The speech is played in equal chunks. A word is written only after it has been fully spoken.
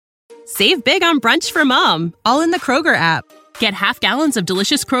Save big on brunch for mom, all in the Kroger app. Get half gallons of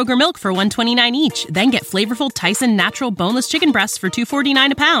delicious Kroger milk for $1.29 each. Then get flavorful Tyson natural boneless chicken breasts for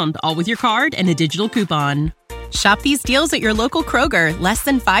 $2.49 a pound, all with your card and a digital coupon. Shop these deals at your local Kroger, less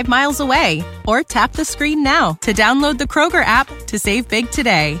than 5 miles away. Or tap the screen now to download the Kroger app to save big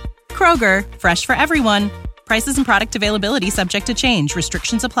today. Kroger, fresh for everyone. Prices and product availability subject to change.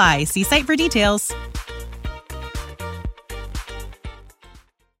 Restrictions apply. See site for details.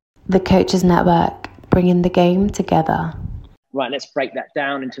 The Coaches Network, bringing the game together. Right, let's break that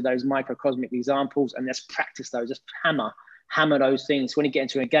down into those microcosmic examples and let's practice those. Just hammer those things. When you get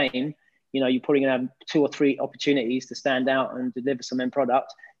into a game, you're probably going to have 2 or 3 opportunities to stand out and deliver some end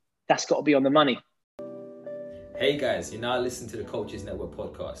product. That's got to be on the money. Hey guys, you're now listening to the Coaches Network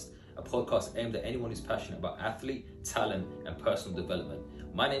podcast, a podcast aimed at anyone who's passionate about athlete, talent, and personal development.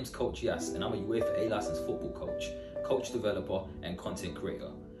 My name's Coach Yas, and I'm a UEFA A-licensed football coach developer, and content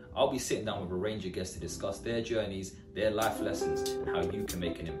creator. I'll be sitting down with a range of guests to discuss their journeys, their life lessons, and how you can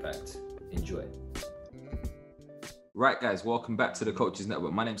make an impact. Enjoy. Right, guys, welcome back to the Coaches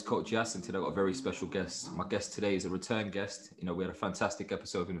Network. My name's Coach Yas, and today I've got a very special guest. My guest today is a return guest. We had a fantastic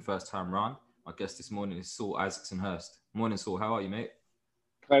episode in the first time round. My guest this morning is Saul Isaksson-Hurst. Morning, Saul. How are you, mate?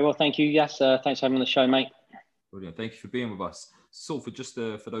 Very well, thank you. Yes, thanks for having me on the show, mate. Brilliant. Thank you for being with us. Saul, for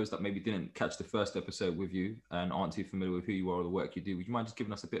those that maybe didn't catch the first episode with you and aren't too familiar with who you are or the work you do, would you mind just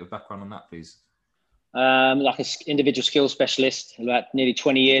giving us a bit of background on that, please? Like an individual skills specialist, about nearly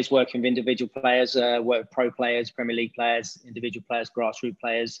 20 years working with individual players, work with pro players, Premier League players, individual players, grassroots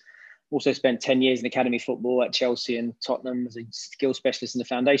players. Also spent 10 years in academy football at Chelsea and Tottenham as a skills specialist in the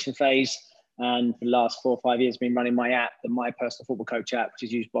foundation phase. And for the last 4 or 5 years, been running my app, the My Personal Football Coach app, which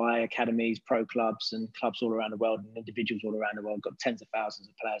is used by academies, pro clubs, and clubs all around the world, and individuals all around the world. Got tens of thousands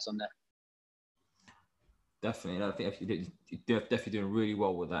of players on there. Definitely, I think you're definitely doing really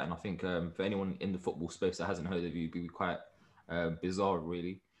well with that. And I think for anyone in the football space that hasn't heard of you, it'd be quite bizarre,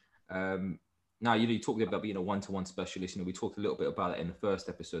 really. Now, you talked about being a one-to-one specialist. We talked a little bit about it in the first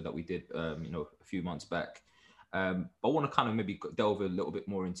episode that we did, a few months back. But I want to kind of maybe delve a little bit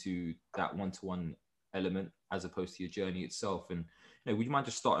more into that one-to-one element as opposed to your journey itself. And would you mind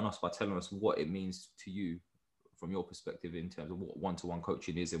just starting us by telling us what it means to you from your perspective in terms of what one-to-one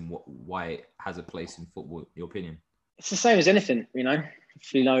coaching is and why it has a place in football, in your opinion? It's the same as anything,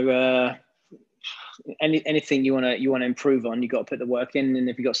 anything you want to improve on, you've got to put the work in. And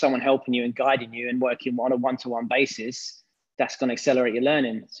if you've got someone helping you and guiding you and working on a one-to-one basis, that's going to accelerate your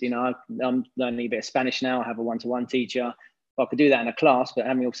learning. So, I'm learning a bit of Spanish now. I have a one-to-one teacher. I could do that in a class, but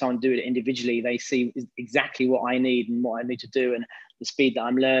having someone do it individually, they see exactly what I need and what I need to do and the speed that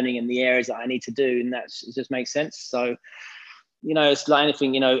I'm learning and the areas that I need to do. And it just makes sense. So, it's like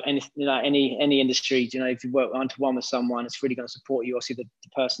anything, any industry, if you work one-to-one with someone, it's really going to support you. Obviously, the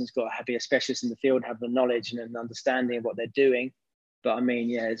person's got to be a specialist in the field, have the knowledge and an understanding of what they're doing. But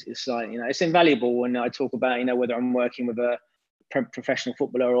it's like, it's invaluable when I talk about, whether I'm working with a professional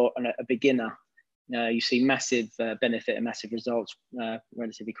footballer or a beginner, you see massive benefit and massive results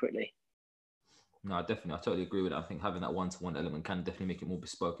relatively quickly. No, definitely. I totally agree with that. I think having that one-to-one element can definitely make it more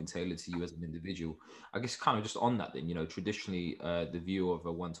bespoke and tailored to you as an individual. I guess kind of just on that then, traditionally the view of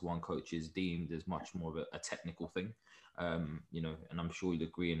a one-to-one coach is deemed as much more of a technical thing, and I'm sure you'd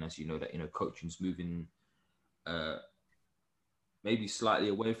agree. And as you know that, coaching's moving maybe slightly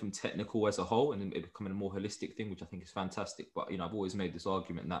away from technical as a whole and it becoming a more holistic thing, which I think is fantastic. But, I've always made this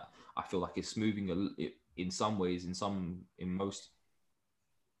argument that I feel like it's moving in some ways, in most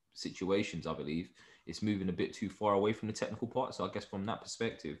situations, I believe it's moving a bit too far away from the technical part. So I guess from that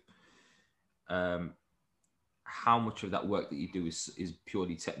perspective, how much of that work that you do is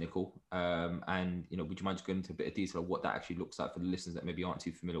purely technical? And, would you mind just going into a bit of detail of what that actually looks like for the listeners that maybe aren't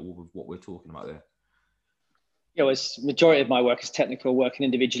too familiar with what we're talking about there? It's majority of my work is technical, working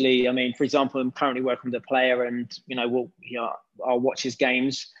individually. For example, I'm currently working with a player and, I'll watch his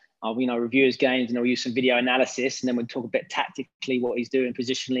games, I'll, review his games and I'll use some video analysis and then we'll talk a bit tactically what he's doing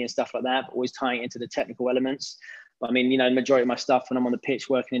positionally and stuff like that, but always tying it into the technical elements. But majority of my stuff when I'm on the pitch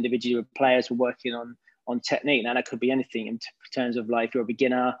working individually with players, we're working on technique. Now that could be anything in terms of like if you're a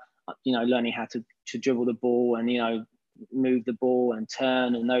beginner, learning how to dribble the ball and, move the ball and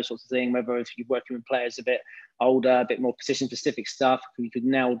turn and those sorts of things, whether if you're working with players a bit older, a bit more position specific stuff, you could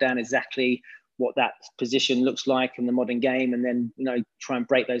nail down exactly what that position looks like in the modern game and then, try and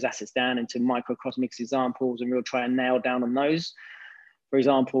break those assets down into microcosmic examples and we'll try and nail down on those. For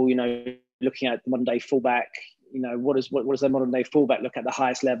example, looking at the modern day fullback, what does a modern day fullback look at the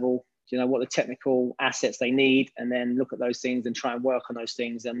highest level? What the technical assets they need and then look at those things and try and work on those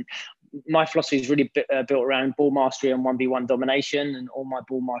things. And my philosophy is really built around ball mastery and 1v1 domination, and all my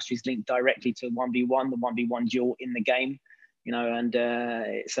ball mastery is linked directly to 1v1, the 1v1 duel in the game, and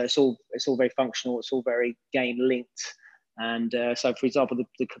so it's all very functional. It's all very game linked. And so, for example,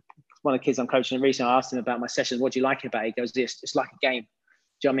 one of the kids I'm coaching recently, I asked him about my sessions. What do you like about it? He goes, it's like a game.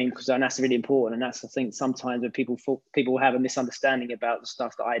 Do you know what I mean? Because that's really important. And that's, I think, sometimes when people have a misunderstanding about the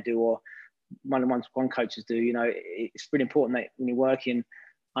stuff that I do or one coaches do, it's really important that when you're working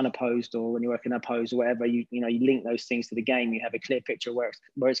unopposed or when you're working opposed or whatever, you link those things to the game. You have a clear picture where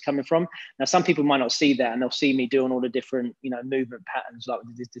it's coming from. Now, some people might not see that, and they'll see me doing all the different, movement patterns, like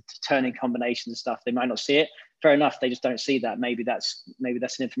the turning combinations and stuff. They might not see it. Fair enough. They just don't see that. Maybe that's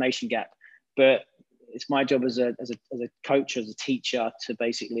an information gap. But it's my job as a coach, as a teacher, to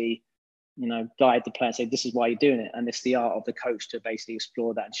basically, guide the player and say, this is why you're doing it. And it's the art of the coach to basically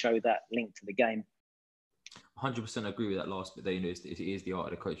explore that and show that link to the game. 100% agree with that last bit there. It is the art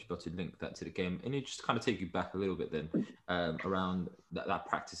of the coach, but to link that to the game. And it just kind of take you back a little bit then around that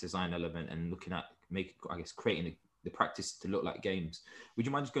practice design element and looking at creating the practice to look like games. Would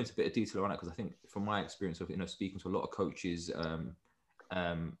you mind just going into a bit of detail on that? Because I think from my experience of speaking to a lot of coaches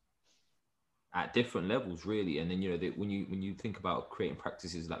at different levels, really, and then when you think about creating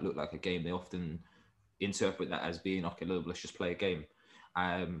practices that look like a game, they often interpret that as being, okay, let's just play a game,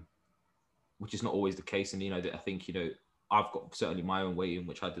 which is not always the case. And I think I've got certainly my own way in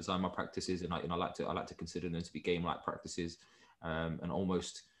which I design my practices, and I like to consider them to be game-like practices, and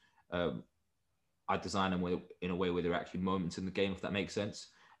almost I design them in a way where they're actually moments in the game, if that makes sense,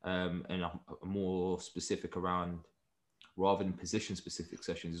 and I'm more specific around. Rather than position-specific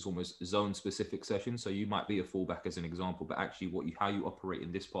sessions, it's almost zone-specific sessions. So you might be a fullback as an example, but actually how you operate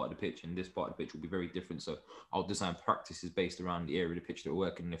in this part of the pitch and this part of the pitch will be very different. So I'll design practices based around the area of the pitch that we're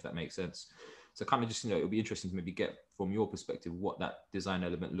working in, if that makes sense. So kind of just, it'll be interesting to maybe get from your perspective what that design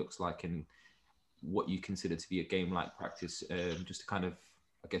element looks like and what you consider to be a game-like practice, just to kind of,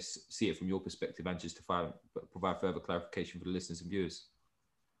 I guess, see it from your perspective and just to provide further clarification for the listeners and viewers.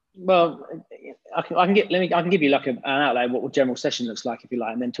 Well, I can give you like an outline of what a general session looks like, if you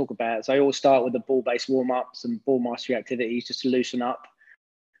like, and then talk about it. So I always start with the ball-based warm-ups and ball mastery activities just to loosen up.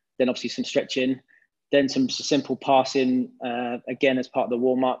 Then obviously some stretching, then some simple passing, again, as part of the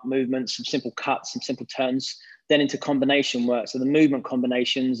warm-up movements, some simple cuts, some simple turns, then into combination work. So the movement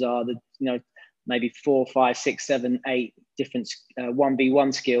combinations are maybe 4, 5, 6, 7, 8 different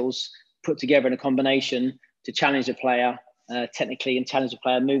 1v1 skills put together in a combination to challenge the player technically and challenge the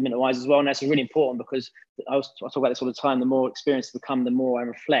player movement-wise as well. And that's really important because I talk about this all the time. The more experience I become, the more I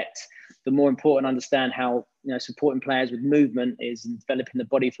reflect, the more important I understand how supporting players with movement is in developing the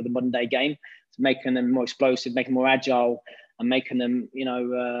body for the modern day game, to making them more explosive, making them more agile, and making them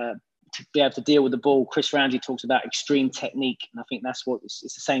to be able to deal with the ball. Chris Ramsey talks about extreme technique, and I think that's what it's the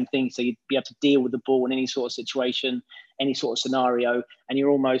same thing. So you'd be able to deal with the ball in any sort of situation, any sort of scenario, and you're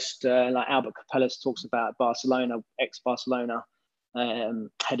almost like Albert Capellas talks about Barcelona, ex-Barcelona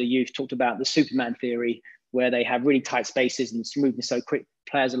head of youth, talked about the Superman theory, where they have really tight spaces and moving so quick.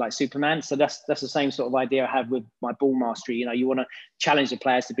 Players are like Superman. So that's the same sort of idea I have with my ball mastery. You want to challenge the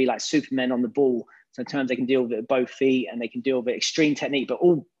players to be like Supermen on the ball. So in terms they can deal with it with both feet and they can deal with it extreme technique, but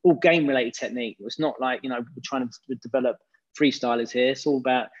all game related technique. It's not like, we're trying to develop freestylers here. It's all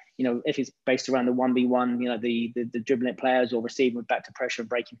about, if it's based around the 1v1, the dribbling players or receiving back to pressure and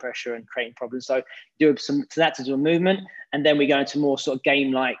breaking pressure and creating problems. So do some to that to do a movement. And then we go into more sort of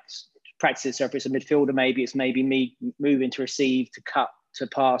game-like practices. So if it's a midfielder, maybe it's me moving to receive, to cut, to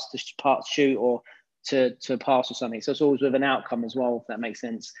pass, to shoot, or to pass or something. So it's always with an outcome as well, if that makes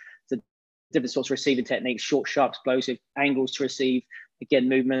sense. So different sorts of receiving techniques, short, sharp, explosive angles to receive, again,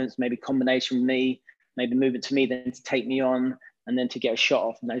 movements, maybe combination with me, maybe movement to me, then to take me on, and then to get a shot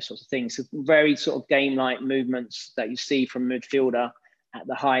off and those sorts of things. So very sort of game-like movements that you see from midfielder at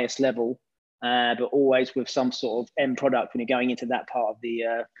the highest level, but always with some sort of end product when you're going into that part of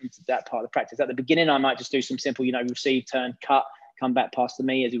the practice. At the beginning, I might just do some simple, receive, turn, cut, come back past to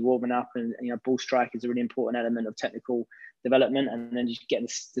me as you're warming up, and ball strike is a really important element of technical development, and then just getting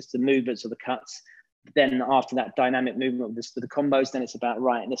the movements of the cuts. Then after that dynamic movement with the combos, then it's about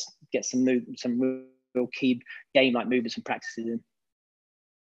right, let's get some real key game-like movements and practices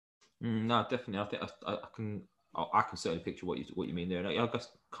in. No, definitely. I think I can certainly picture what you mean there. And I guess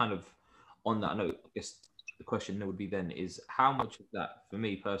kind of on that note, I guess the question that would be then is how much of that, for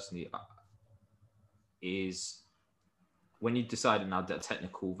me personally, is when you decided now that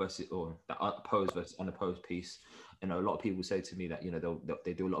technical versus or that opposed versus unopposed piece. A lot of people say to me that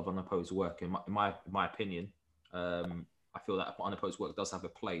they do a lot of unopposed work. In my opinion, I feel that unopposed work does have a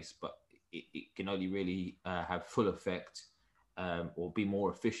place, but it can only really have full effect or be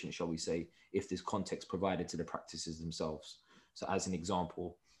more efficient, shall we say, if there's context provided to the practices themselves. So as an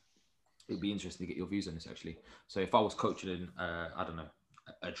example, it'd be interesting to get your views on this actually. So if I was coaching in, I don't know,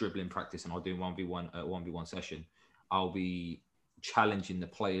 a dribbling practice and I'll do 1v1 session, I'll be challenging the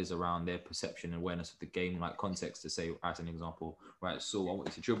players around their perception and awareness of the game, like context, to say, as an example, right, so I want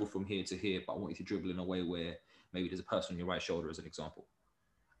you to dribble from here to here, but I want you to dribble in a way where maybe there's a person on your right shoulder, as an example.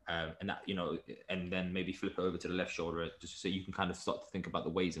 And that, and then maybe flip it over to the left shoulder, just so you can kind of start to think about the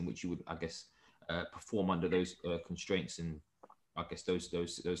ways in which you would, I guess, perform under those constraints and, I guess,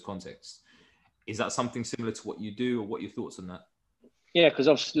 those contexts. Is that something similar to what you do, or what are your thoughts on that? Yeah, because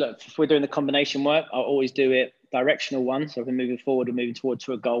obviously, look, if we're doing the combination work, I'll always do it directional one. So if we're moving forward, we're moving toward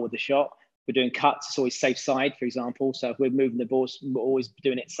to a goal with the shot. If we're doing cuts, it's always safe side, for example. So if we're moving the ball, we're always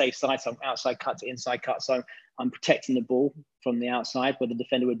doing it safe side. So I'm outside cut to inside cut. So I'm protecting the ball from the outside, where the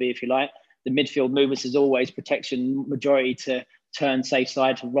defender would be, if you like. The midfield movements is always protection, majority to turn safe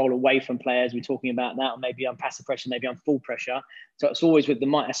side, to roll away from players. We're talking about that. Or maybe I'm passive pressure, maybe I'm full pressure. So it's always with the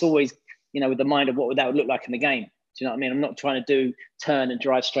mind. It's always, with the mind of what that would look like in the game. Do you know what I mean? I'm not trying to turn and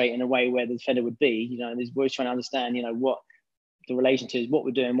drive straight in a way where the defender would be. We're trying to understand, what the relation to is, what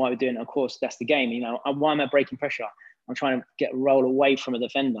we're doing, why we're doing it. Of course, that's the game. Why am I breaking pressure? I'm trying to get a roll away from a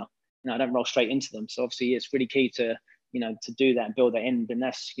defender. I don't roll straight into them. So obviously, it's really key to do that and build that in. And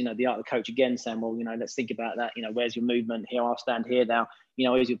that's, the art of the coach again, saying, well, let's think about that. Where's your movement? Here, I'll stand here now.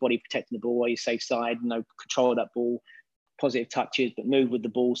 Is your body protecting the ball? Are you safe side? Control that ball, positive touches, but move with the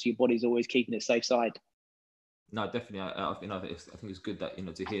ball so your body's always keeping it safe side. No, definitely. I think it's good that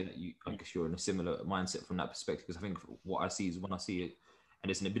to hear that I guess you're in a similar mindset from that perspective. Because I think what I see is, when I see it, and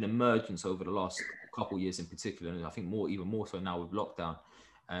there's been emergence over the last couple of years in particular, and I think even more so now with lockdown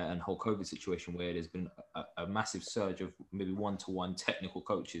and whole COVID situation, where there's been a massive surge of maybe one-to-one technical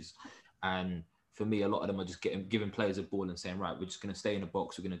coaches, and for me, a lot of them are just giving players a ball and saying, right, we're just going to stay in the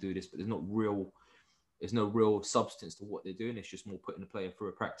box, we're going to do this, but there's no real substance to what they're doing. It's just more putting the player through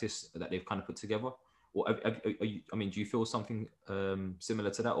a practice that they've kind of put together. Or do you feel something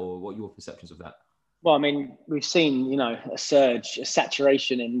similar to that, or what are your perceptions of that? Well, we've seen, a surge, a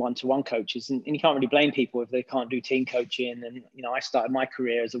saturation in one-to-one coaches, and you can't really blame people if they can't do team coaching. And, I started my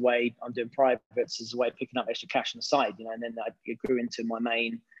career as a way, I'm doing privates as a way of picking up extra cash on the side, and then I grew into my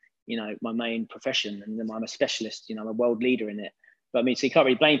main profession, and then I'm a specialist, I'm a world leader in it. But so you can't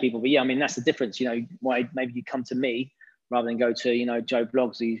really blame people, but yeah, that's the difference, why maybe you come to me rather than go to, Joe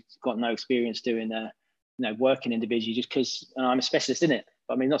Bloggs, who's got no experience doing working individually, just because I'm a specialist in it.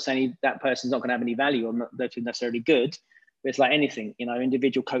 But not saying that person's not going to have any value or not necessarily good, but it's like anything,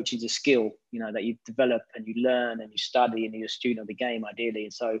 individual coaching is a skill, that you develop and you learn and you study, and you're a student of the game, ideally.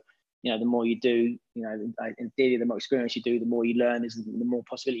 And so, the more you do, ideally, the more experience you do, the more you learn, the more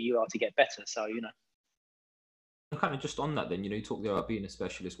possibility you are to get better. So, Kind of just on that, then, you talk there about being a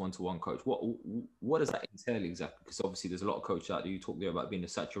specialist one-to-one coach. What does that entail exactly? Because obviously there's a lot of coaches out there. You talk there about being a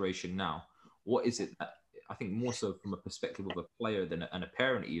saturation now. What is it that, I think more so from a perspective of a player and a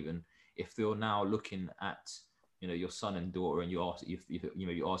parent, even if they're now looking at your son and daughter, and you're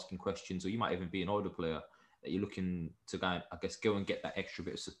asking questions, or you might even be an older player that you're looking to go and get that extra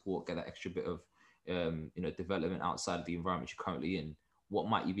bit of support, get that extra bit of development outside of the environment you're currently in. What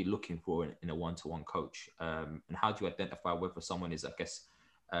might you be looking for in a one-to-one coach, and how do you identify whether someone is, I guess,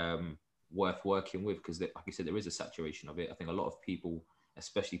 worth working with? Because like you said, there is a saturation of it. I think a lot of people,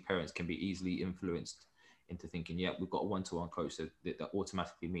 especially parents, can be easily influenced into thinking, yeah, we've got a one-to-one coach, so that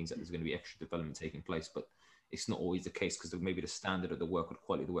automatically means that there's going to be extra development taking place. But it's not always the case, because maybe the standard of the work or the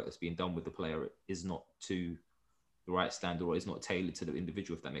quality of the work that's being done with the player is not to the right standard, or is not tailored to the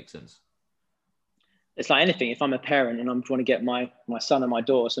individual, if that makes sense. It's like anything. If I'm a parent and I'm trying to get my son and my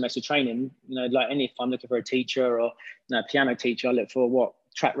daughter some extra training, if I'm looking for a teacher or a piano teacher, I look for what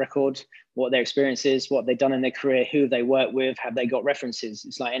track record, what their experience is, what they've done in their career, who they work with, have they got references?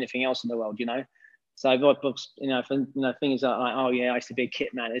 It's like anything else in the world, So I've got, things like, oh yeah, I used to be a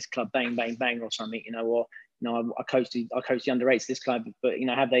kit man at this club, bang, bang, bang, or something, or I coached the under-8s this club, but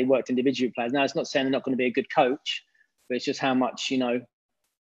have they worked individually with players? Now, it's not saying they're not going to be a good coach, but it's just how much, it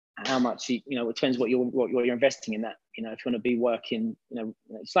depends what you're investing in that. If you want to be working,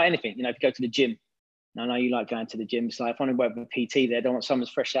 it's like anything. If you go to the gym, I know you like going to the gym. It's like, if I want to work with a PT there, I don't want someone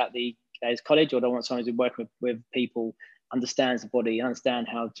who's fresh out his college, or I don't want someone who's working with people, understands the body, understand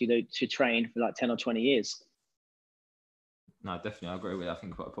how to train for like 10 or 20 years. No, definitely, I agree with that. I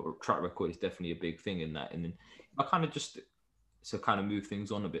think track record is definitely a big thing in that. And then I kind of just to kind of move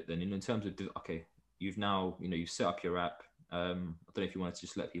things on a bit then, in terms of, okay, you've now, you've set up your app. I don't know if you wanted to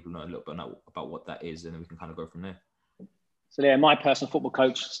just let people know a little bit about what that is, and then we can kind of go from there. So yeah, my personal football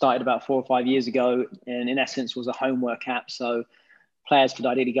coach started about 4 or 5 years ago, and in essence was a homework app. So players could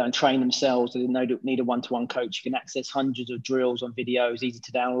ideally go and train themselves. They didn't need a one-to-one coach. You can access hundreds of drills on videos, easy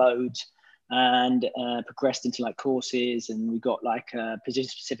to download, and progressed into like courses. And we've got like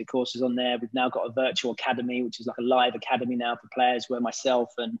position-specific courses on there. We've now got a virtual academy, which is like a live academy now for players, where myself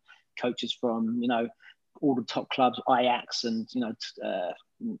and coaches from, all the top clubs, Ajax and,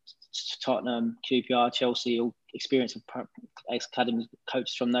 Tottenham, QPR, Chelsea, all experience of academy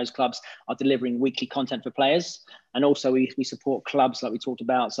coaches from those clubs are delivering weekly content for players. And also we support clubs like we talked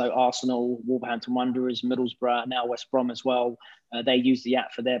about. So Arsenal, Wolverhampton Wanderers, Middlesbrough, now West Brom as well. They use the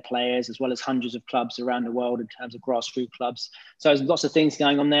app for their players, as well as hundreds of clubs around the world in terms of grassroots clubs. So there's lots of things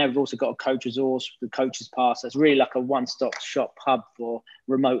going on there. We've also got a coach resource, the coaches pass. So it's really like a one-stop shop hub for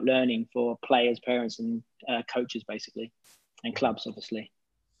remote learning for players, parents and coaches basically, and clubs obviously.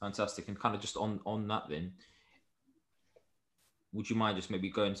 Fantastic. And kind of just on that then, would you mind just maybe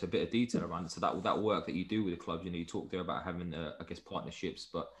going into a bit of detail around it? So that work that you do with the clubs, you talked there about having, I guess, partnerships,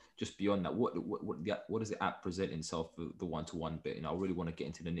 but just beyond that, what does the app present itself for the one-to-one bit? I really want to get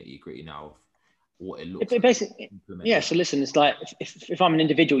into the nitty-gritty now of what it looks like. Basically, yeah. So listen, it's like if I'm an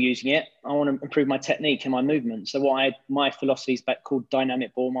individual using it, I want to improve my technique and my movement. So my philosophy is called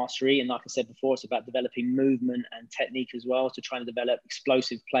dynamic ball mastery, and like I said before, it's about developing movement and technique as well. To try and develop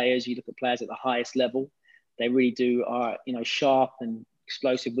explosive players. You look at players at the highest level, they really are sharp and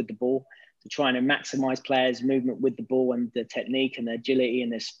explosive with the ball. To try and maximize players' movement with the ball and their technique and their agility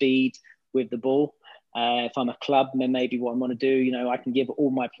and their speed with the ball. If I'm a club, then maybe what I want to do, I can give all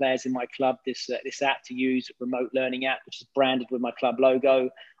my players in my club this app to use, remote learning app, which is branded with my club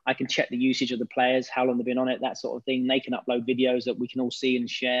logo. I can check the usage of the players, how long they've been on it, that sort of thing. They can upload videos that we can all see and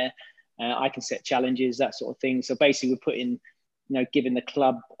share. I can set challenges, that sort of thing. So basically we're putting, giving the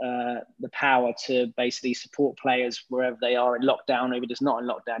club the power to basically support players wherever they are in lockdown, or if it's not in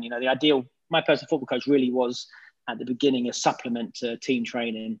lockdown. The ideal, my personal football coach really was at the beginning a supplement to team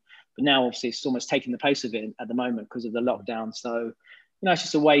training. But now, obviously, it's almost taking the place of it at the moment because of the lockdown. So, it's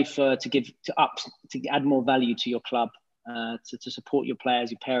just a way to add more value to your club, to support your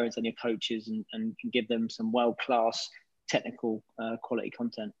players, your parents, and your coaches, and give them some world-class technical quality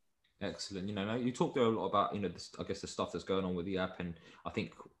content. Excellent. You talked there a lot about I guess the stuff that's going on with the app, and I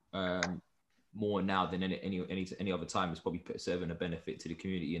think more now than any other time, it's probably serving a benefit to the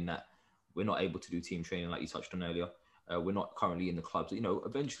community in that we're not able to do team training like you touched on earlier. We're not currently in the clubs.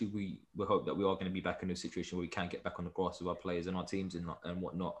 Eventually we hope that we are going to be back in a situation where we can get back on the grass with our players and our teams and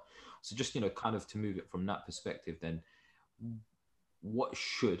whatnot. So just, kind of to move it from that perspective, then what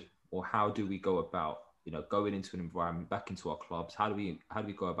should or how do we go about, going into an environment, back into our clubs? How do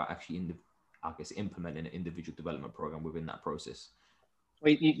we go about actually implementing an individual development program within that process?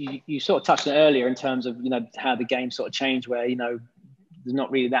 Well, you sort of touched on it earlier in terms of, how the game sort of changed where, there's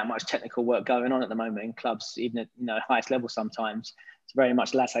not really that much technical work going on at the moment in clubs, even at highest level. Sometimes it's very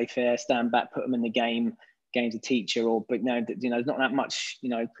much laissez-faire, stand back, put them in the game's a teacher, but there's not that much.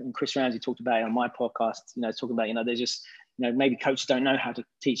 And Chris Ramsey talked about it on my podcast. Talking about there's just maybe coaches don't know how to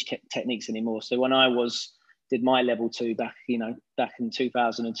teach techniques anymore. So when I did my level 2 back in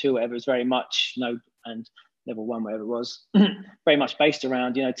 2002, whatever, it was very much and level 1, whatever it was, very much based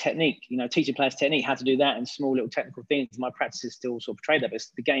around, technique, teaching players technique, how to do that and small little technical things. My practices still sort of portray that, but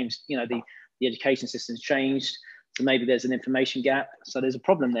the games, the education system's changed. So maybe there's an information gap. So there's a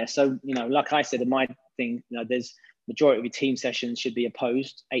problem there. So, like I said, in my thing, there's majority of your team sessions should be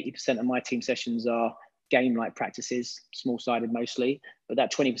opposed. 80% of my team sessions are game-like practices, small-sided mostly, but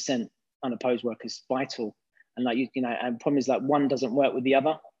that 20% unopposed work is vital. And and problem is one doesn't work with the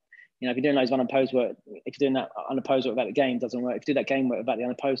other. If you're doing loads of unopposed work, if you're doing that unopposed work about the game, it doesn't work. If you do that game work about the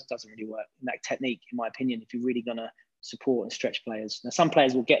unopposed, it doesn't really work. And that technique, in my opinion, if you're really going to support and stretch players. Now, some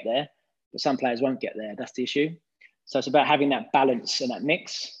players will get there, but some players won't get there. That's the issue. So it's about having that balance and that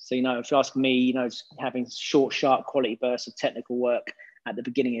mix. So, if you ask me, having short, sharp quality bursts of technical work at the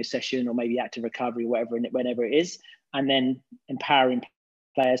beginning of a session, or maybe active recovery, whenever it is, and then empowering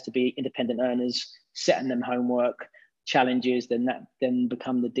players to be independent earners, setting them homework, challenges, then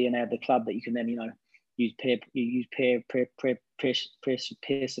become the DNA of the club that you can then use peer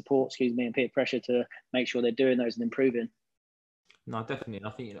support, and peer pressure to make sure they're doing those and improving. No, definitely. And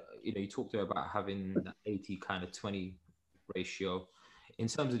I think you talked there about having that 80 kind of 20 ratio in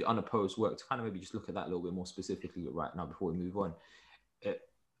terms of the unopposed work. To kind of maybe just look at that a little bit more specifically right now before we move on.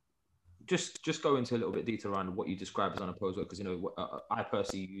 Just go into a little bit detail around what you describe as unopposed work, because I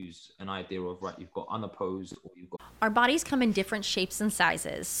personally use an idea of, right, you've got unopposed or you've got. Our bodies come in different shapes and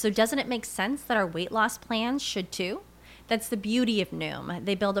sizes, so doesn't it make sense that our weight loss plans should too? That's the beauty of Noom.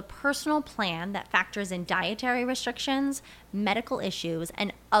 They build a personal plan that factors in dietary restrictions, medical issues,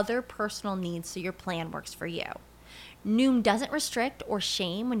 and other personal needs so your plan works for you. Noom doesn't restrict or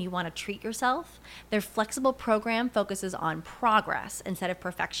shame when you want to treat yourself. Their flexible program focuses on progress instead of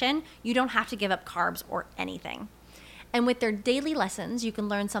perfection. You don't have to give up carbs or anything. And with their daily lessons, you can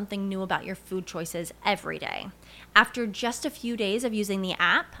learn something new about your food choices every day. After just a few days of using the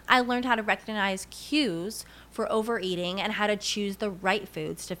app, I learned how to recognize cues for overeating and how to choose the right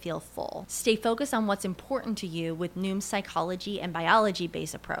foods to feel full. Stay focused on what's important to you with Noom's psychology and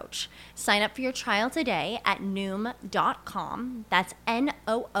biology-based approach. Sign up for your trial today at Noom.com. That's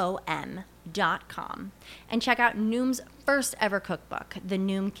Noom.com. And check out Noom's first ever cookbook, The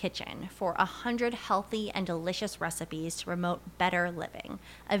Noom Kitchen, for 100 healthy and delicious recipes to promote better living.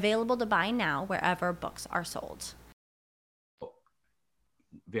 Available to buy now wherever books are sold.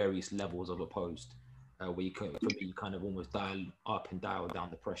 Various levels of opposed, where you can, for me, you kind of almost dial up and dial down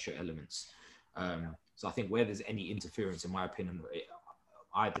the pressure elements. So I think where there's any interference, in my opinion,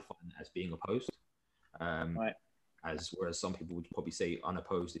 I define it as being opposed. Right. Whereas some people would probably say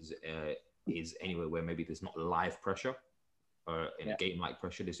unopposed is anywhere where maybe there's not live pressure. In a game-like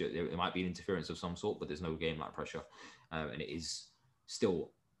pressure, there might be an interference of some sort, but there's no game-like pressure, and it is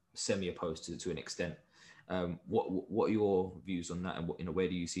still semi-opposed to an extent. What are your views on that, and where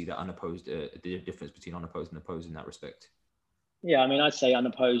do you see that unopposed, the difference between unopposed and opposed in that respect? Yeah, I mean, I'd say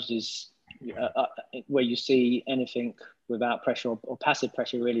unopposed is where you see anything without pressure or passive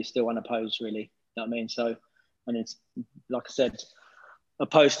pressure really still unopposed, really. You know what I mean? So, and it's like I said,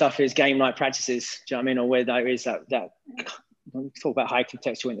 opposed stuff is game-like practices. Do you know what I mean? Or where there is that talk about high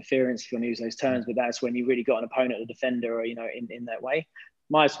contextual interference, if you want to use those terms, but that's when you really got an opponent, a defender, or in that way.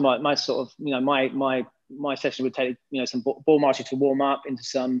 My sort of my session would take some ball marching to warm up into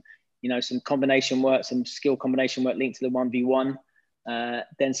some some combination work, some skill combination work linked to the 1v1,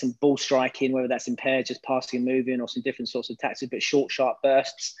 then some ball striking, whether that's impaired, just passing and moving, or some different sorts of tactics, but short, sharp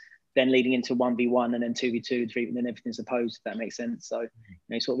bursts, then leading into 1v1 and then 2v2, 3, and then everything's opposed, if that makes sense. So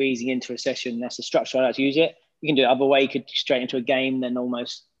sort of easing into a session, that's the structure I like to use it. You can do it other way. You could straight into a game, then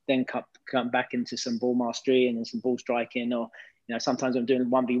come back into some ball mastery and then some ball striking, or sometimes I'm doing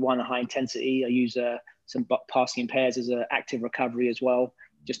 1v1 high intensity. I use some passing in pairs as an active recovery as well,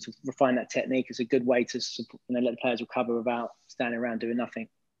 just to refine that technique. It's a good way to let the players recover without standing around doing nothing.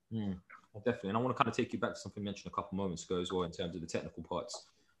 Definitely, and I want to kind of take you back to something mentioned a couple moments ago as well in terms of the technical parts.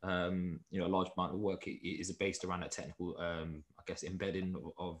 A large amount of work is based around that technical, I guess, embedding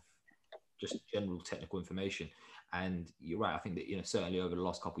of just general technical information. And you're right. I think that certainly over the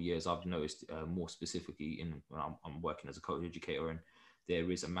last couple of years, I've noticed more specifically when I'm working as a coach educator, and there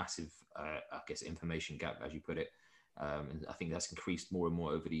is a massive, I guess, information gap, as you put it. And I think that's increased more and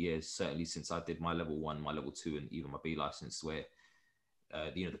more over the years. Certainly since I did my level 1, my level 2, and even my B license, where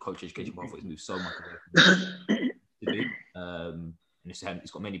the coach education pathway has moved so much away from to be. And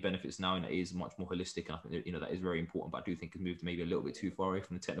it's got many benefits now, and it is much more holistic. And I think that, that is very important. But I do think it's moved maybe a little bit too far away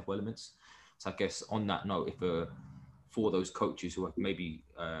from the technical elements. So I guess on that note, if for those coaches who have maybe,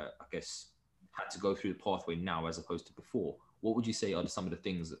 I guess, had to go through the pathway now as opposed to before, what would you say are some of the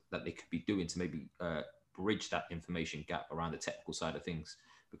things that they could be doing to maybe bridge that information gap around the technical side of things?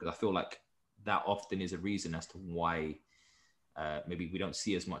 Because I feel like that often is a reason as to why maybe we don't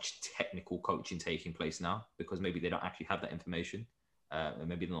see as much technical coaching taking place now, because maybe they don't actually have that information, and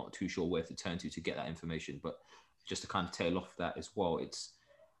maybe they're not too sure where to turn to get that information. But just to kind of tail off that as well, it's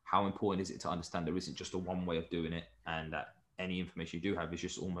how important is it to understand there isn't just a one way of doing it, and that any information you do have is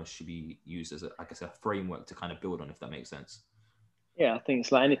just almost should be used as a framework to kind of build on, if that makes sense. Yeah, I think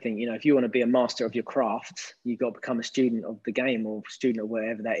it's like anything, if you want to be a master of your craft, you've got to become a student of the game, or student of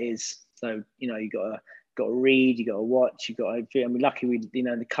wherever that is. So, you got to read, you got to watch, you got to, and we're lucky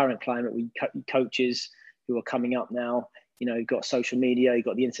in the current climate, we coaches who are coming up now, you've got social media, you've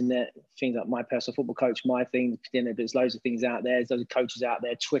got the internet, things like My Personal Football Coach, my thing, there's loads of things out there. There's loads of coaches out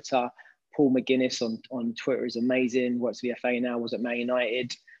there. Twitter, Paul McGuinness on Twitter is amazing. Works for the FA now, was at Man United.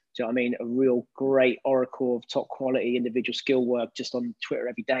 Do you know what I mean? A real great oracle of top quality individual skill work just on Twitter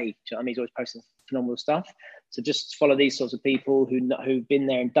every day. Do you know what I mean? He's always posting phenomenal stuff. So just follow these sorts of people who've been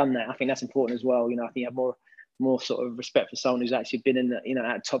there and done that. I think that's important as well. I think you have more sort of respect for someone who's actually been in the,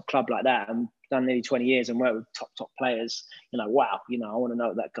 at a top club like that and done nearly 20 years and worked with top players. Wow, I want to know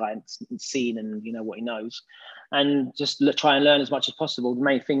what that guy and seen and what he knows, and just try and learn as much as possible. The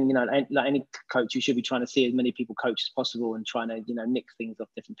main thing, like any coach, you should be trying to see as many people coach as possible and trying to nick things off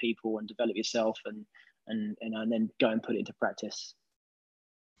different people and develop yourself and then go and put it into practice.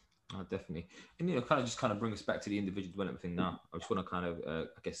 Oh, definitely. And kind of brings us back to the individual development thing now. I just want to kind of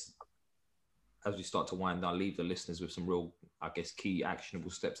I guess as we start to wind down, leave the listeners with some real, I guess, key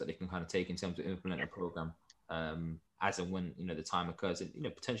actionable steps that they can kind of take in terms of implementing a program as and when, the time occurs. And,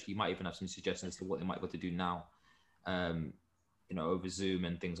 potentially you might even have some suggestions as to what they might be able to do now, over Zoom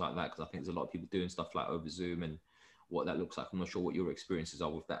and things like that. Because I think there's a lot of people doing stuff like over Zoom and what that looks like. I'm not sure what your experiences are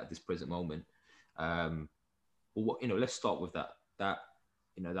with that at this present moment. But let's start with that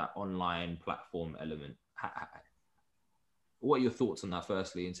online platform element. What are your thoughts on that,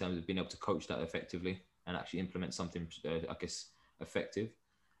 firstly, in terms of being able to coach that effectively and actually implement something, I guess, effective?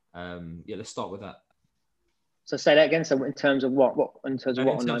 Let's start with that. So say that again. So in terms of what in terms of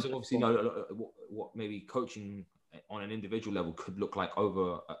what? In terms of obviously, what maybe coaching on an individual level could look like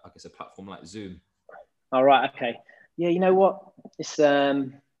over, I guess, a platform like Zoom. All right. Okay. Yeah. You know what? It's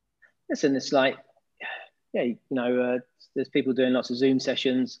listen. It's like, there's people doing lots of Zoom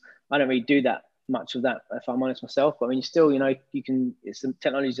sessions. I don't really do that much of that, if I'm honest myself. But I mean, you still, you can.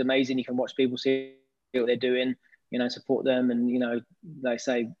 Technology is amazing. You can watch people, see what they're doing, support them, and they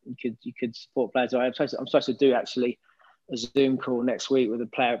say you could support players. I'm supposed to do actually a Zoom call next week with a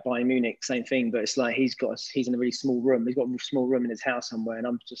player at Bayern Munich. Same thing, but it's like he's in a really small room. He's got a small room in his house somewhere, and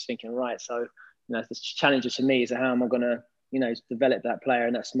I'm just thinking, right. So the challenge to me is how am I going to develop that player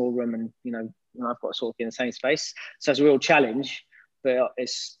in that small room, and I've got to sort of be in the same space. So it's a real challenge, but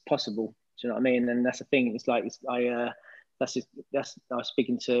it's possible. Do you know what I mean? And that's the thing. It's like I was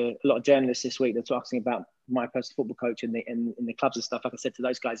speaking to a lot of journalists this week. They're talking about my personal football coach in the clubs and stuff. Like I said to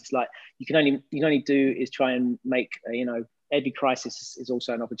those guys, it's like you can only do is try and make every crisis is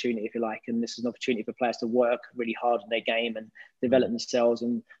also an opportunity, if you like, and this is an opportunity for players to work really hard on their game and develop themselves.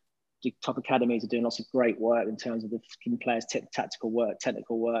 And the top academies are doing lots of great work in terms of giving players tactical work,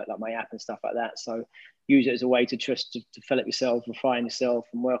 technical work, like my app and stuff like that. So use it as a way to just to develop yourself, refine yourself,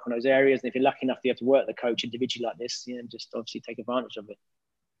 and work on those areas. And if you're lucky enough to be able to work the coach individually like this, just obviously take advantage of it.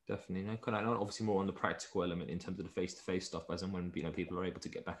 Definitely. Obviously more on the practical element in terms of the face-to-face stuff, as and when people are able to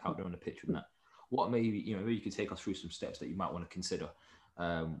get back out there on the pitch with that. What maybe maybe you could take us through some steps that you might want to consider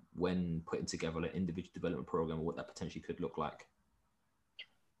when putting together an individual development program, or what that potentially could look like.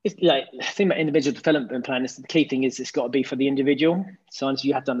 It's like the thing about individual development plan is the key thing is it's got to be for the individual. So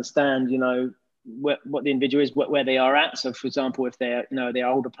you have to understand, what the individual is, where they are at. So for example, if they're, they're an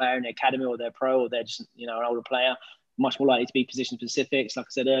older player in the academy, or they're pro, or they're just, an older player, much more likely to be position specifics. Like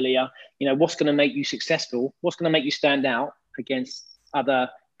I said earlier, what's going to make you successful? What's going to make you stand out against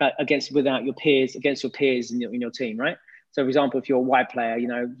your peers in your team, right? So, for example, if you're a wide player,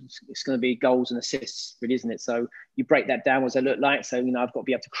 it's going to be goals and assists, really, isn't it? So you break that down. What does that look like? So, I've got to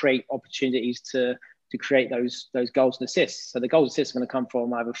be able to create opportunities to create those goals and assists. So the goals and assists are going to come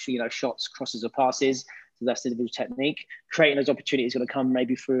from either, shots, crosses, or passes. So that's the individual technique. Creating those opportunities is going to come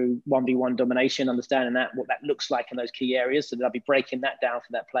maybe through 1v1 domination, understanding what that looks like in those key areas. So they'll be breaking that down for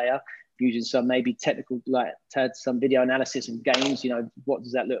that player, using some maybe technical, like some video analysis and games. What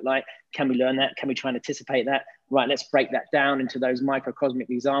does that look like? Can we learn that? Can we try and anticipate that? Right, let's break that down into those microcosmic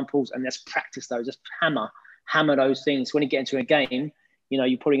examples, and let's practice those. Just hammer those things. When you get into a game,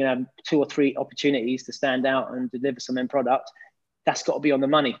 you're probably going to have 2 or 3 opportunities to stand out and deliver some end product. That's got to be on the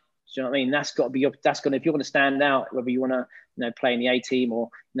money. Do you know what I mean? If you're going to stand out, whether you want to, play in the A team, or,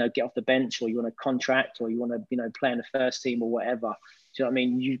 get off the bench, or you want to contract, or you want to, play in the first team, or whatever. Do you know what I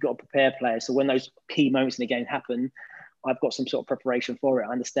mean? You've got to prepare players. So when those key moments in the game happen, I've got some sort of preparation for it.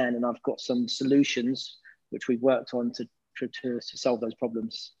 I understand, and I've got some solutions which we've worked on to solve those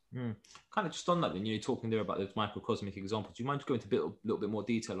problems. Kind of just on that, then you're talking there about those microcosmic examples. Do you mind to go into a little bit more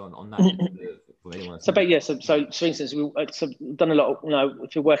detail on that? For anyone so for instance, we've done a lot of,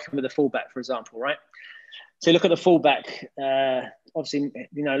 if you're working with a fullback, for example, right? So you look at the fullback. Obviously,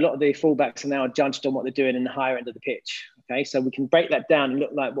 a lot of the fullbacks are now judged on what they're doing in the higher end of the pitch. Okay, so we can break that down and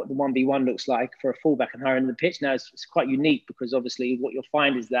look like what the 1v1 looks like for a fullback in the higher end of the pitch. Now it's quite unique, because obviously what you'll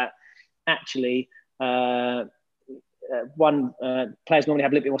find is that actually players normally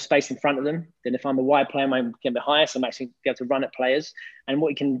have a little bit more space in front of them. Then if I'm a wide player, I might get a bit higher, so I'm actually be able to run at players. And what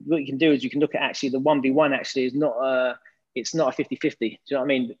you can do is you can look at actually the 1v1 actually is not it's not a 50-50. Do you know what I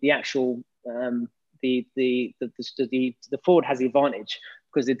mean? The actual the forward has the advantage,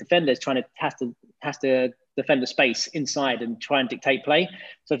 because the defender is has to defend the space inside and try and dictate play.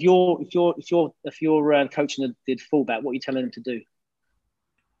 So if you're coaching the fullback, what are you telling them to do?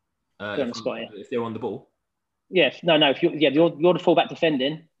 If they're on the ball. Yeah, no. If you're the fullback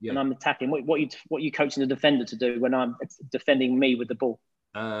defending, and I'm attacking, what are you coaching the defender to do when I'm defending me with the ball?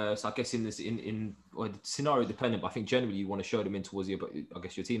 So I guess in scenario dependent, but I think generally you want to show them in towards your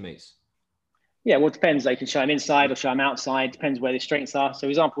teammates. Yeah, well, it depends. They can show them inside or show them outside. Depends where their strengths are. So, for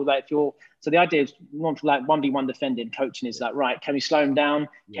example, like if you're So the idea is like 1v1 defending, coaching is like, right, can we slow him down?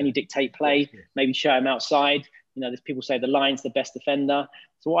 Can you dictate play? Maybe show him outside. There's people say the line's the best defender.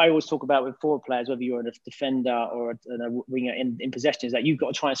 So what I always talk about with forward players, whether you're a defender or a winger in possession, is that you've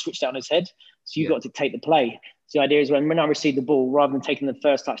got to try and switch that on his head. So you've got to dictate the play. So the idea is when I receive the ball, rather than taking the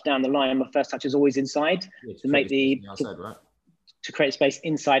first touch down the line, my first touch is always inside to make outside, right? To create space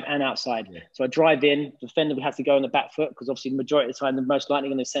inside and outside. So I drive in, defender would have to go on the back foot because obviously the majority of the time they're most likely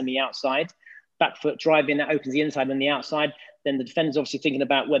going to send me outside. Back foot, drive in, that opens the inside and the outside. Then the defender's obviously thinking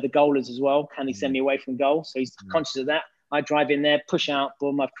about where the goal is as well. Can he send me away from goal? So he's conscious of that. I drive in there, push out,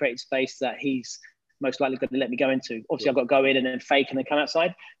 boom, I've created space that he's most likely going to let me go into. Obviously, I've got to go in and then fake and then come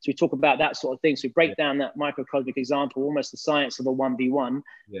outside. So we talk about that sort of thing. So we break down that microcosmic example, almost the science of a 1v1.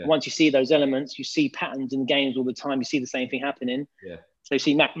 Once you see those elements, you see patterns in games all the time. You see the same thing happening. So you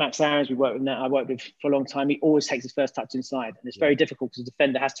see Max Aarons, I worked with for a long time. He always takes his first touch inside. And it's very difficult because the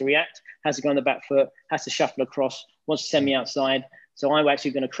defender has to react, has to go on the back foot, has to shuffle across, wants to send me outside. So I'm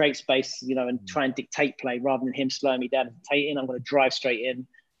actually going to create space, and try and dictate play rather than him slowing me down and dictating. I'm going to drive straight in,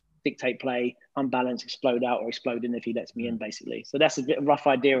 dictate play, unbalance, explode out or explode in if he lets me in, basically. So that's a bit of a rough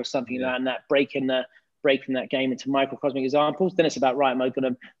idea of something around that, breaking that game into microcosmic examples. Then it's about, right, am I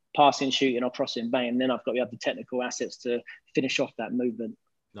going to pass in, shooting or crossing, bang, and then I've got the other technical assets to finish off that movement.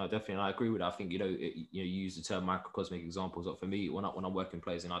 No, definitely. And I agree with that. I think, you use the term microcosmic examples. But for me, when I'm working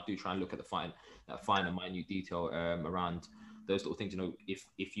players, and I do try and look at that fine and minute detail around those little things.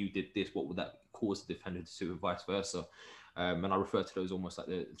 If you did this, what would that cause the defender to do, and vice versa? And I refer to those almost like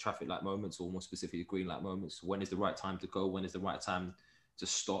the traffic light moments, or more specifically green light moments. When is the right time to go? When is the right time to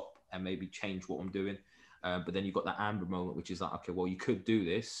stop and maybe change what I'm doing? But then you've got that amber moment, which is like, okay, well, you could do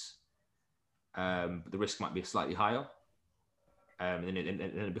this, but the risk might be slightly higher. And then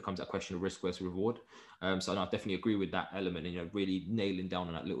it becomes that question of risk versus reward. So I definitely agree with that element, and really nailing down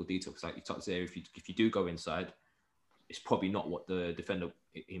on that little detail. Because like you touched there, if you do go inside, it's probably not what the defender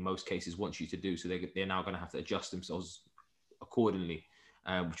in most cases wants you to do. So they're now going to have to adjust themselves accordingly,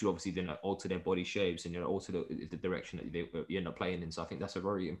 which will obviously then alter their body shapes and alter the direction that you end up playing in. So I think that's a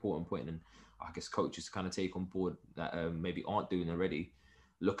very important point, and I guess coaches to kind of take on board that maybe aren't doing already.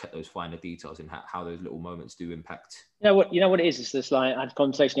 Look at those finer details and how those little moments do impact. You know what it is? It's this, like, I had a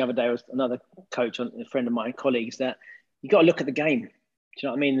conversation the other day with another coach, a friend of mine, colleagues, that you got to look at the game. Do you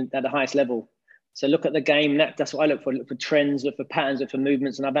know what I mean? At the highest level. So look at the game. That's what I look for. Look for trends, look for patterns, look for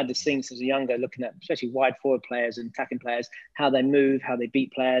movements. And I've had this thing since a younger, looking at especially wide forward players and attacking players, how they move, how they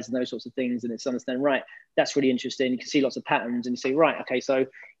beat players, and those sorts of things. And it's understanding, right, that's really interesting. You can see lots of patterns, and you say, right, okay, so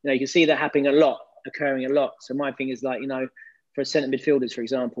you can see that happening a lot, occurring a lot. So my thing is, like, for centre midfielders, for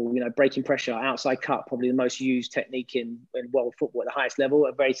example, breaking pressure, outside cut, probably the most used technique in world football at the highest level.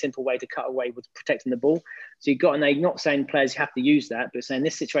 A very simple way to cut away with protecting the ball. So you've got, and they're not saying players have to use that, but saying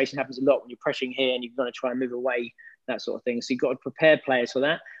this situation happens a lot when you're pressing here and you've got to try and move away, that sort of thing. So you've got to prepare players for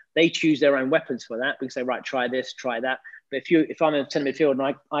that. They choose their own weapons for that. We can say, right, try this, try that. But if I'm a centre midfielder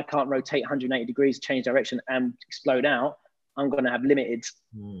and I can't rotate 180 degrees, change direction and explode out, I'm going to have limited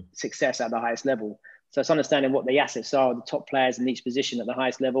success at the highest level. So it's understanding what the assets are, the top players in each position at the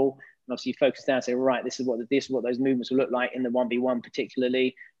highest level. And obviously you focus down and say, right, this is what those movements will look like in the 1v1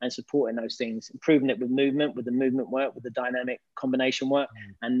 particularly, and supporting those things, improving it with the movement work, with the dynamic combination work,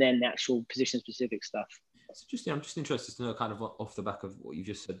 and then the actual position specific stuff. So I'm just interested to know, kind of off the back of what you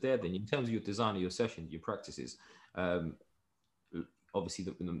just said there, then in terms of your design of your sessions, your practices, obviously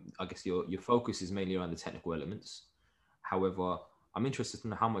I guess your focus is mainly around the technical elements. However, I'm interested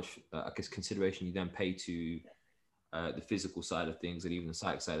in how much, consideration you then pay to the physical side of things and even the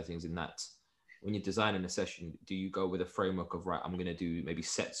psych side of things. In that, when you're designing a session, do you go with a framework of, right, I'm going to do maybe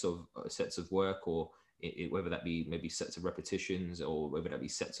sets of work, or whether that be maybe sets of repetitions, or whether that be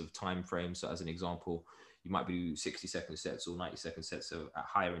sets of time frames? So as an example, you might do 60-second sets or 90-second sets at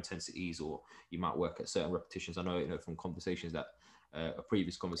higher intensities, or you might work at certain repetitions. I know, from conversations that a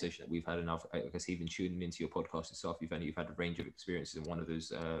previous conversation that we've had, and I guess even tuning into your podcast itself, you've had a range of experiences, and one of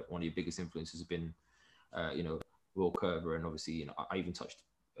your biggest influences has been, Will Kerber, and obviously, I even touched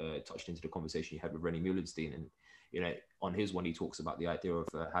into the conversation you had with Rennie Muhlenstein, and on his one, he talks about the idea of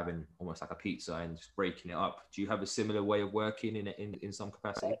having almost like a pizza and just breaking it up. Do you have a similar way of working in some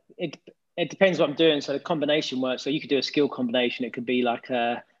capacity? It depends what I'm doing. So the combination work. So you could do a skill combination. It could be like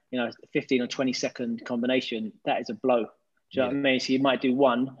a 15 or 20 second combination. That is a blow. Do you know what I mean? So you might do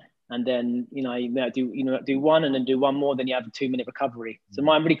one, and then you might do one, and then do one more. Then you have a 2-minute recovery. So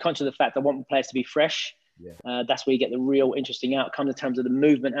I'm really conscious of the fact I want the players to be fresh. That's where you get the real interesting outcomes in terms of the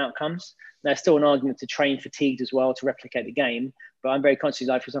movement outcomes. There's still an argument to train fatigued as well to replicate the game, but I'm very conscious.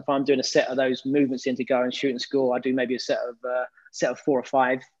 Like, for example, if I'm doing a set of those movements in to go and shoot and score, I do maybe a set of 4 or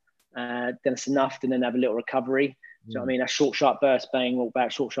 5 then it's enough, and then have a little recovery. Do you know what I mean? A short, sharp burst, bang, walk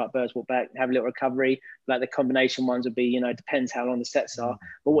back, short, sharp burst, walk back, have a little recovery. Like the combination ones would be, you know, it depends how long the sets are.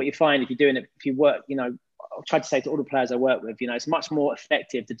 But what you find if you're doing it, if you work, you know, I'll try to say to all the players I work with, you know, it's much more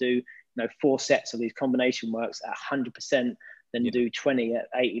effective to do, you know, 4 sets of these combination works at 100% than do 20 at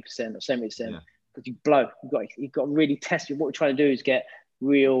 80% or 70%. Because you blow. You've got to really test it. What we're trying to do is get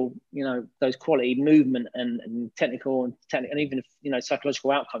real, you know, those quality movement and technical and even, you know,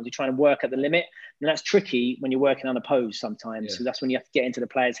 psychological outcomes. You're trying to work at the limit, and that's tricky when you're working unopposed sometimes. So that's when you have to get into the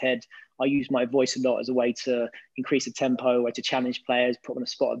player's head. I use my voice a lot as a way to increase the tempo, way to challenge players, put them on the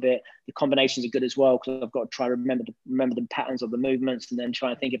spot a bit. The combinations are good as well, because I've got to try to remember the patterns of the movements and then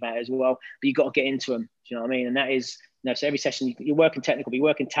try and think about it as well. But you've got to get into them. Do you know what I mean? And that is, you know, so every session you're working technical, but you're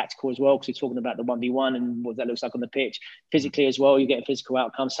working tactical as well, because you're talking about the 1v1 and what that looks like on the pitch. Physically as well, you're getting physical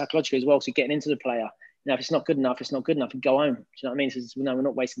outcomes. Psychologically as well, so you're getting into the player. You know, if it's not good enough, it's not good enough. You go home. Do you know what I mean? So, you know, we're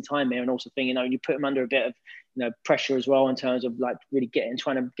not wasting time here. And also think, you know, you put them under a bit of, you know, pressure as well in terms of like really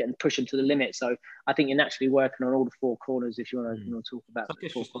trying to push them to the limit. So I think you're naturally working on all the 4 corners if you want to talk about the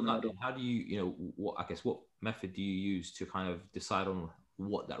 4 corners. How do you, you know, what method do you use to kind of decide on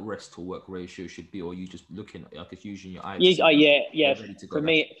what that rest to work ratio should be, or are you just looking, like, if using your eyes? For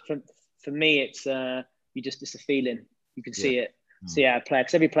me, it's it's a feeling. You can see it. See how a player,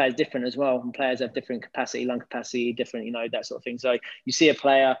 because every player is different as well, and players have different capacity, lung capacity, different, you know, that sort of thing. So you see a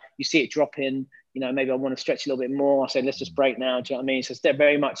player, you see it drop in, you know, maybe I want to stretch a little bit more. I say, let's just break now. Do you know what I mean? So it's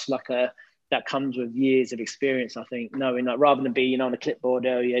very much like that comes with years of experience, I think, knowing that rather than be, you know, on a clipboard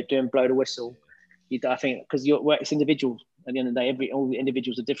or doing blow the whistle. I think because your work, it's individual. At the end of the day, all the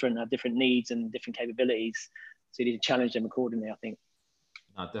individuals are different, have different needs and different capabilities. So you need to challenge them accordingly, I think.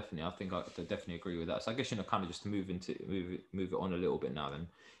 No, definitely. I think I definitely agree with that. So I guess, you know, kind of just to move it on a little bit now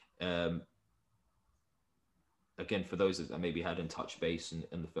then. Again, for those that maybe hadn't touched base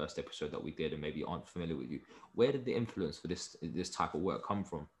in the first episode that we did and maybe aren't familiar with you, where did the influence for this type of work come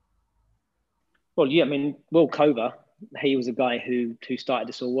from? Well, yeah, I mean, Will Cover, he was a guy who started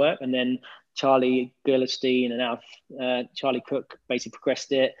this all work, and then Charlie Gillerstein and now Charlie Cook basically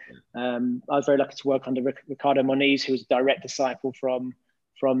progressed it. I was very lucky to work under Ricardo Moniz, who was a direct disciple from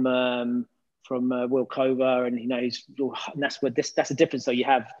Will Cover, and you know, and that's the difference. So you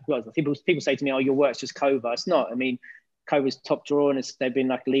have people say to me, "Oh, your work's just Cover." It's not. I mean, Cover's top drawer, and they've been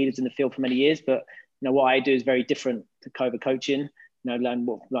like leaders in the field for many years. But you know, what I do is very different to Cover coaching. You know, learn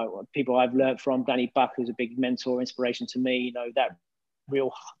what people I've learned from Danny Buck, who's a big mentor, inspiration to me. You know, that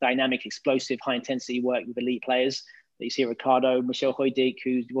real dynamic, explosive, high intensity work with elite players that you see at Ricardo. Michel Hoydijk,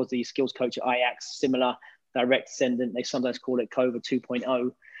 who was the skills coach at Ajax, similar, direct descendant. They sometimes call it Cover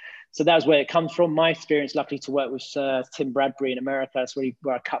 2.0. So that was where it comes from. My experience, luckily to work with Tim Bradbury in America. That's where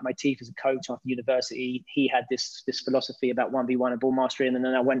I cut my teeth as a coach after university. He had this philosophy about 1v1 and ball mastery. And then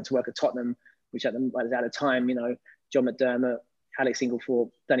I went to work at Tottenham, which at the time, you know, John McDermott, Alex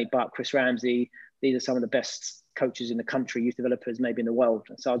Inglethorpe, Danny Buck, Chris Ramsey. These are some of the best coaches in the country, youth developers, maybe in the world.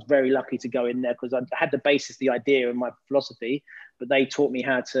 And so I was very lucky to go in there because I had the basis, the idea and my philosophy, but they taught me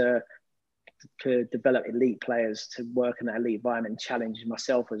how to develop elite players, to work in that elite environment and challenge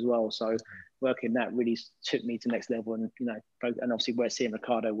myself as well. So working that really took me to the next level, and you know, and obviously we're seeing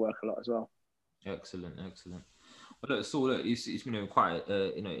Ricardo work a lot as well. Excellent. Well, look, Saul, it's been quite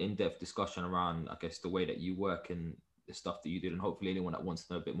a in-depth discussion around, I guess, the way that you work and the stuff that you did, and hopefully anyone that wants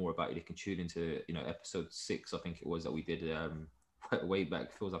to know a bit more about you, they can tune into, you know, episode 6, I think it was, that we did way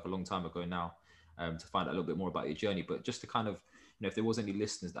back, feels like a long time ago now, to find out a little bit more about your journey. But just to kind of, you know, if there was any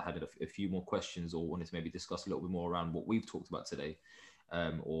listeners that had a few more questions or wanted to maybe discuss a little bit more around what we've talked about today,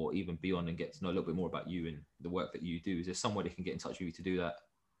 or even beyond, and get to know a little bit more about you and the work that you do, is there somewhere they can get in touch with you to do that?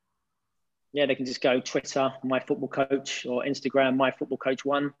 Yeah, they can just go Twitter, My Football Coach, or Instagram, My Football Coach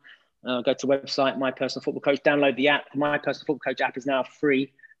 1. Go to the website, My Personal Football Coach. Download the app. The My Personal Football Coach app is now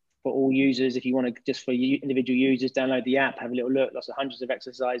free for all users. If you want to, just for individual users, download the app, have a little look. Lots of hundreds of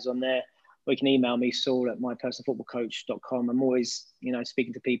exercises on there. Or you can email me, Saul, at mypersonalfootballcoach.com. I'm always, you know,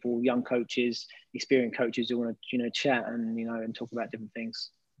 speaking to people, young coaches, experienced coaches who want to, you know, chat and, you know, and talk about different things.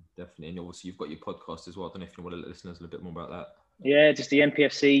 Definitely. And obviously you've got your podcast as well. I don't know if you want to let listeners a little bit more about that. Yeah, just the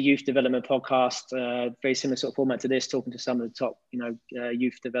MPFC Youth Development Podcast. Very similar sort of format to this, talking to some of the top, you know,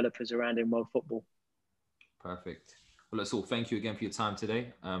 youth developers around in world football. Perfect. Well, that's all. Thank you again for your time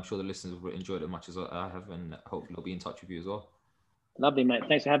today. I'm sure the listeners will enjoy it as much as I have, and hopefully they'll be in touch with you as well. Lovely, mate.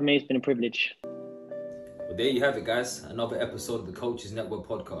 Thanks for having me. It's been a privilege. Well, there you have it, guys. Another episode of the Coaches Network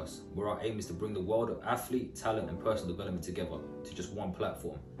podcast, where our aim is to bring the world of athlete, talent, and personal development together to just one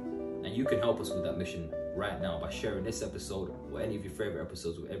platform. And you can help us with that mission right now by sharing this episode or any of your favorite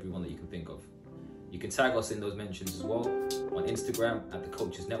episodes with everyone that you can think of. You can tag us in those mentions as well on Instagram at The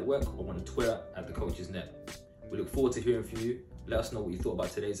Coaches Network or on Twitter at The Coaches Net. We look forward to hearing from you. Let us know what you thought about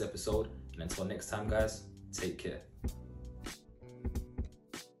today's episode. And until next time, guys, take care.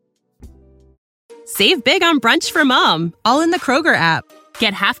 Save big on brunch for mom, all in the Kroger app.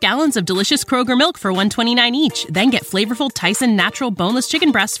 Get half gallons of delicious Kroger milk for $1.29 each. Then get flavorful Tyson natural boneless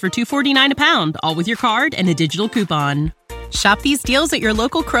chicken breasts for $2.49 a pound, all with your card and a digital coupon. Shop these deals at your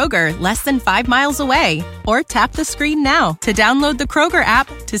local Kroger, less than 5 miles away. Or tap the screen now to download the Kroger app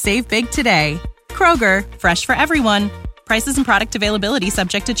to save big today. Kroger, fresh for everyone. Prices and product availability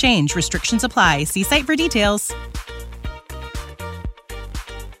subject to change. Restrictions apply. See site for details.